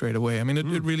to you straight away. I mean,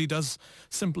 it really does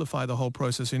simplify the whole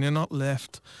process, and you're not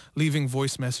left leaving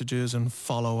voice messages and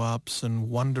follow-ups and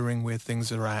wondering where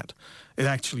things are at. It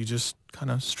actually just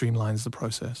kind of streamlines the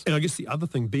process. And I guess the other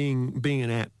thing, being an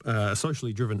app, a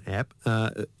socially driven app,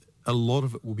 a lot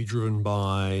of it will be driven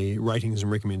by ratings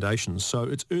and recommendations. So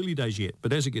it's early days yet,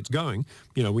 but as it gets going,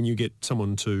 you know, when you get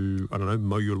someone to, I don't know,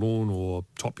 mow your lawn or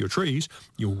top your trees,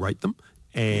 you'll rate them.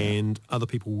 And other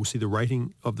people will see the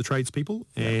rating of the tradespeople,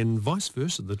 and vice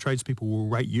versa. The tradespeople will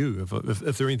rate you.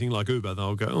 If they're anything like Uber,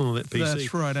 they'll go, oh, that PC.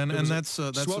 That's right, and that's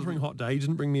sweltering hot day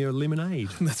didn't bring me a lemonade.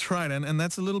 That's right, and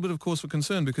that's a little bit of cause for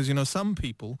concern, because, you know, some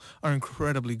people are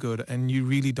incredibly good, and you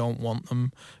really don't want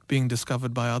them being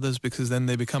discovered by others, because then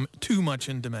they become too much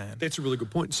in demand. That's a really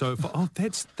good point. So,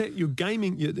 you're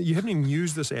gaming. You haven't even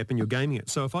used this app, and you're gaming it.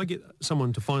 So if I get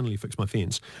someone to finally fix my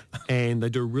fence, and they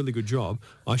do a really good job,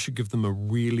 I should give them a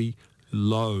really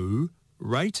low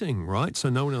rating, right?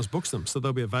 So no one else books them, so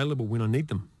they'll be available when I need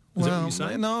them. Is that what you're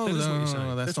saying? No, that is what you're saying.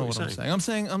 No, that's not what I'm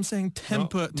saying. I'm saying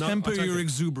temper your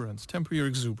exuberance. Temper your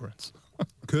exuberance.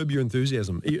 Curb your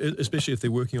enthusiasm, especially if they're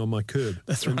working on my curb.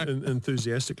 That's right.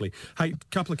 Enthusiastically. Hey,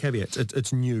 couple of caveats.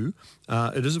 It's new.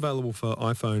 It is available for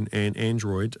iPhone and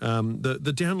Android.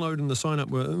 The download and the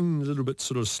sign-up were a little bit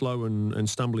sort of slow and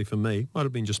stumbly for me. Might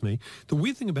have been just me. The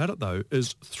weird thing about it, though,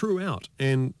 is throughout,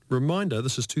 and reminder,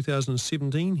 this is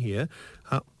 2017 here,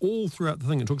 all throughout the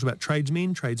thing, it talks about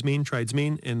tradesmen,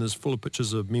 and there's full of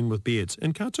pictures of men with beards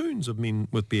and cartoons of men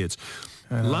with beards.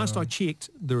 Last I checked,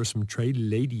 there are some trade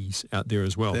ladies out there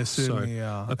as well. There certainly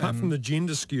are. Apart from the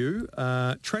gender skew,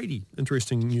 Tradee,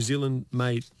 interesting New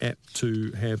Zealand-made app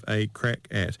to have a crack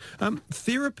at.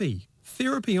 Therapy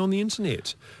on the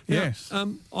internet. Yes.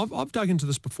 Now, I've dug into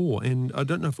this before, and I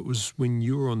don't know if it was when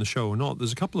you were on the show or not.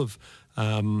 There's a couple of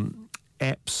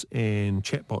apps and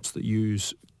chatbots that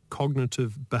use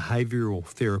cognitive behavioural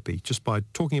therapy, just by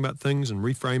talking about things and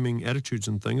reframing attitudes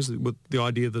and things, with the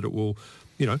idea that it will,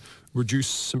 you know, reduce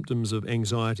symptoms of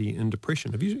anxiety and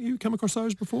depression. Have you come across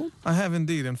those before? I have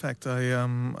indeed. In fact, I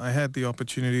had the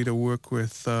opportunity to work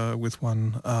with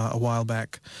one a while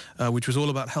back, which was all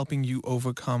about helping you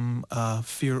overcome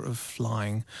fear of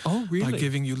flying. Oh, really? By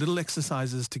giving you little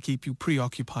exercises to keep you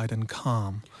preoccupied and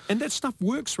calm. And that stuff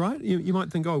works, right? You might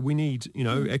think, oh, we need, you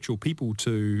know, actual people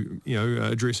to, you know,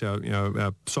 address our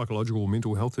psychological,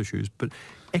 mental health issues, but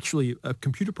actually a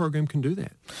computer program can do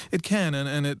that. It can,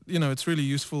 and it, you know, it's really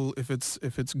useful if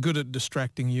it's good at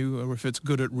distracting you, or if it's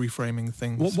good at reframing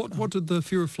things. What did the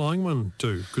fear of flying one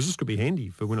do? Because this could be handy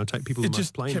for when I take people on my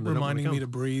plane. It just kept reminding me to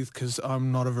breathe, because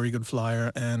I'm not a very good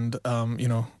flyer, and you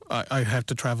know, I have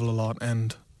to travel a lot,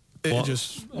 and it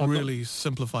just really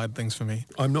simplified things for me.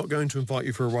 I'm not going to invite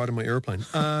you for a ride on my airplane.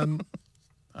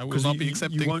 I will not be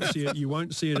accepting. You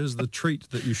won't see it as the treat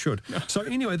that you should. So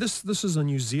anyway, this is a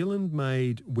New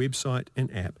Zealand-made website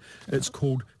and app. It's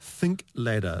called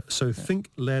ThinkLadder. So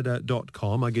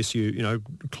thinkladder.com. I guess you know,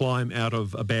 climb out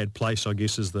of a bad place, I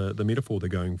guess, is the metaphor they're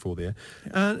going for there.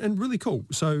 And really cool.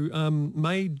 So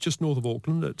made just north of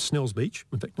Auckland at Snells Beach.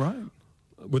 In fact, right.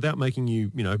 Without making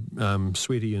you,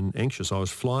 sweaty and anxious, I was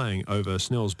flying over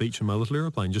Snells Beach in my little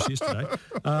aeroplane just yesterday,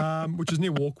 which is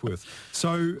near Warkworth.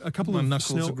 So a couple of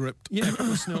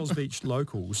Snells Beach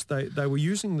locals, they were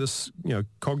using this,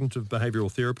 cognitive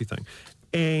behavioural therapy thing,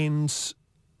 and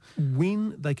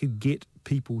when they could get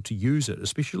people to use it,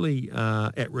 especially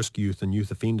at-risk youth and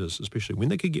youth offenders, especially when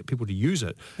they could get people to use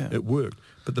it, it worked.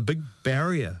 But the big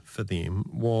barrier for them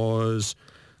was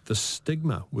the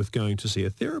stigma with going to see a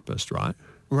therapist, right?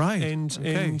 Right.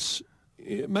 And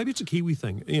maybe it's a Kiwi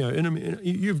thing.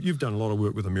 You've done a lot of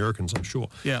work with Americans, I'm sure.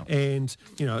 Yeah. And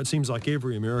it seems like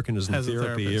every American is in Has a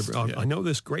therapy. therapist, I know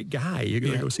this great guy. You're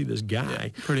going to go see this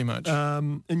guy. Yeah, pretty much.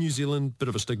 In New Zealand, bit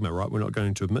of a stigma, right? We're not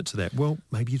going to admit to that. Well,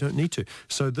 maybe you don't need to.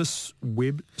 So this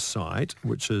website,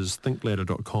 which is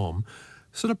thinkladder.com,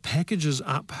 sort of packages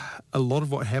up a lot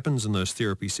of what happens in those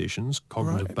therapy sessions,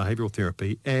 cognitive behavioural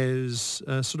therapy, as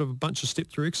sort of a bunch of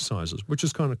step-through exercises, which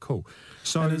is kind of cool.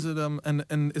 So, and is it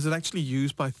and is it actually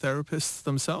used by therapists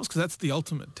themselves? Because that's the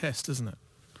ultimate test, isn't it?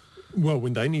 well,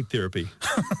 when they need therapy,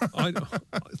 I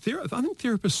think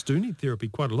therapists do need therapy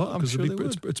quite a lot because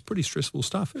it's pretty stressful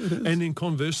stuff. And then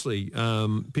conversely,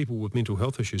 people with mental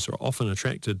health issues are often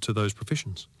attracted to those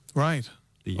professions. Right.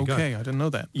 There you go. I didn't know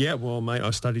that. Yeah, well, mate,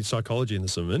 I studied psychology and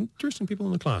there's some interesting people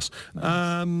in the class.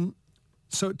 Nice.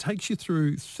 So it takes you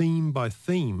through theme by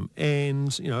theme,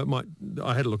 and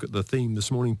I had a look at the theme this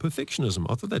morning, perfectionism.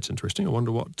 I thought that's interesting. I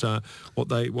wonder what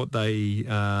they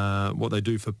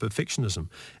do for perfectionism.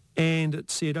 And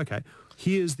it said, okay,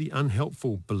 here's the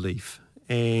unhelpful belief,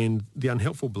 and the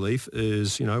unhelpful belief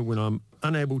is, when I'm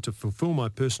unable to fulfill my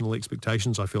personal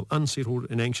expectations, I feel unsettled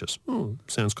and anxious. Oh,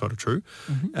 sounds kind of true.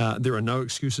 Mm-hmm. There are no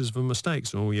excuses for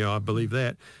mistakes. Oh, yeah, I believe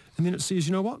that. And then it says,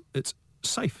 you know what? It's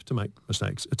safe to make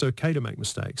mistakes. It's okay to make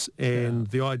mistakes. And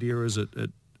the idea is it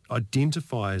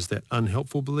identifies that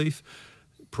unhelpful belief,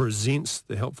 presents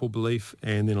the helpful belief,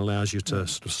 and then allows you to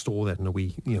sort of store that in a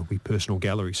wee personal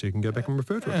gallery so you can go back and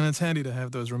refer to it. And it's handy to have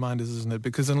those reminders, isn't it?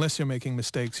 Because unless you're making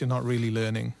mistakes, you're not really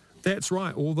learning. That's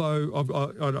right. Although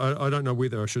I don't know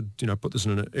whether I should put this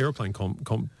in an aeroplane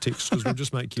context, because it will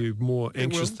just make you more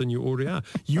anxious than you already are.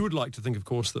 You would like to think, of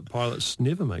course, that pilots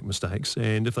never make mistakes,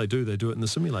 and if they do it in the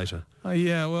simulator.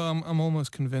 Yeah, well, I'm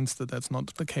almost convinced that that's not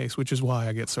the case, which is why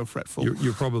I get so fretful.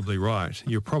 You're probably right.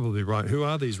 You're probably right. Who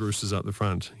are these roosters up the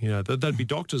front? They'd be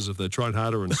doctors if they tried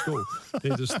harder in school.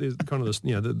 they're kind of this,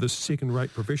 the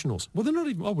second-rate professionals. Well, they're not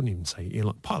even. I wouldn't even say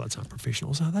pilots aren't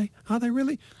professionals, are they? Are they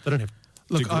really? They don't have.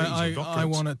 Look, I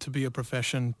want it to be a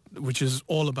profession which is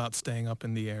all about staying up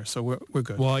in the air, so we're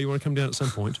good. Well, you want to come down at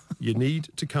some point. You need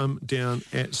to come down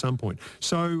at some point.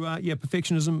 So,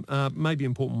 perfectionism may be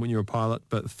important when you're a pilot,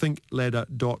 but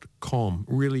thinkladder.com,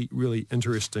 really, really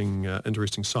interesting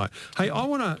site. Hey, I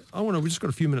want to, we've just got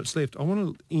a few minutes left. I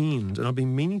want to end, and I've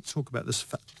been meaning to talk about this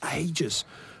for ages,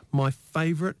 my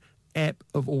favourite app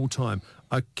of all time.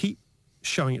 I keep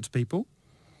showing it to people.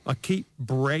 I keep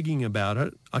bragging about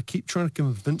it. I keep trying to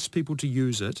convince people to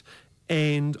use it.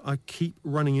 And I keep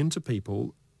running into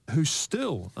people who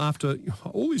still, after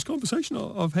all these conversations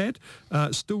I've had,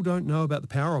 still don't know about the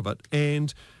power of it.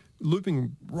 And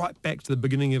looping right back to the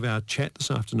beginning of our chat this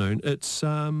afternoon, it's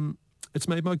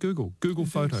made by Google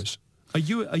Photos. Are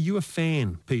you a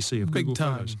fan, PC, of Google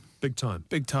Photos? Big time.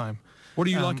 Big time. What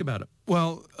do you like about it?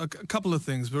 Well, a couple of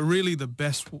things, but really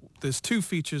there's two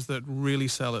features that really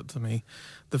sell it to me.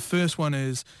 The first one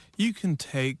is you can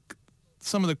take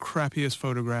some of the crappiest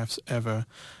photographs ever,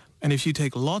 and if you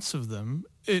take lots of them,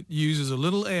 it uses a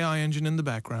little AI engine in the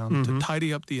background to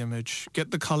tidy up the image,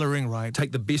 get the coloring right.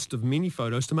 Take the best of many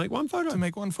photos to make one photo.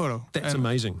 That's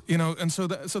amazing. And so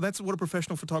that's what a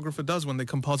professional photographer does when they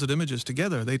composite images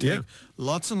together. They take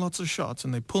lots and lots of shots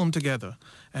and they pull them together.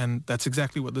 And that's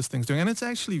exactly what this thing's doing. And it's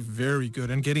actually very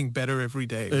good and getting better every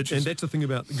day. And that's the thing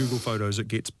about Google Photos. It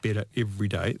gets better every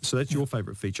day. So that's your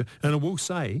favorite feature. And I will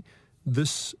say,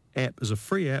 this app is a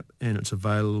free app and it's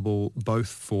available both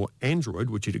for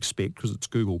Android, which you'd expect because it's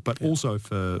Google, but also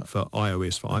for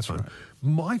iOS, for iPhone. Right.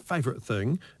 My favourite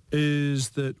thing is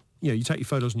that you take your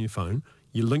photos on your phone,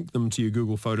 you link them to your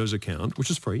Google Photos account,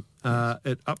 which is free.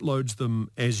 It uploads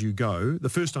them as you go. The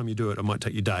first time you do it, it might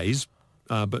take you days,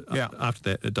 but after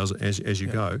that, it does it as you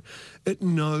go. It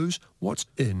knows what's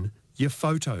in your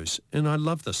photos, and I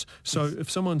love this. So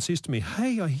if someone says to me,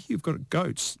 hey, I hear you've got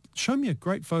goats, show me a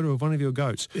great photo of one of your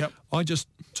goats. I just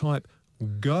type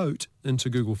goat into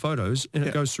Google Photos, and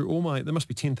it goes through all there must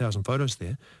be 10,000 photos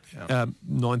there.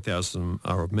 9,000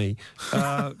 are of me.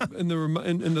 And the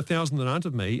 1,000 that aren't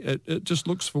of me, it just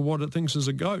looks for what it thinks is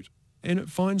a goat. And it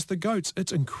finds the goats.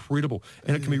 It's incredible.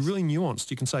 And it can be really nuanced.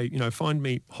 You can say, find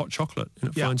me hot chocolate, and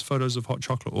it finds photos of hot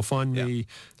chocolate. Or find me,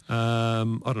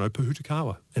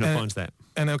 Pahutakawa, and it finds that.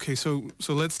 And okay, so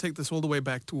let's take this all the way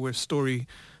back to where Story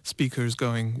Speaker is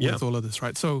going with all of this,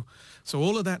 right? So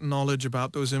all of that knowledge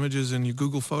about those images in your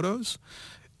Google Photos,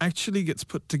 actually gets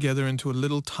put together into a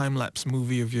little time-lapse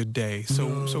movie of your day.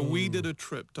 So we did a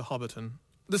trip to Hobbiton.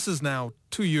 This is now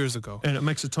 2 years ago. And it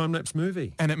makes a time-lapse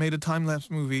movie. And it made a time-lapse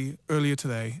movie earlier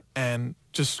today and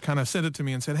just kind of sent it to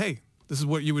me and said, hey, this is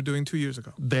what you were doing 2 years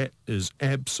ago. That is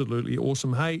absolutely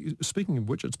awesome. Hey, speaking of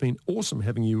which, it's been awesome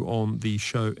having you on the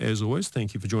show as always.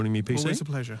 Thank you for joining me, PC. Always a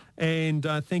pleasure. And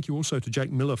thank you also to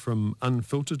Jake Miller from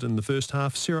Unfiltered in the first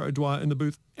half, Sarah O'Dwyer in the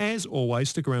booth. As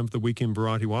always, stick around for the Weekend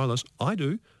Variety Wireless. I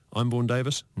do. I'm Vaughan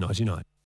Davis, 99.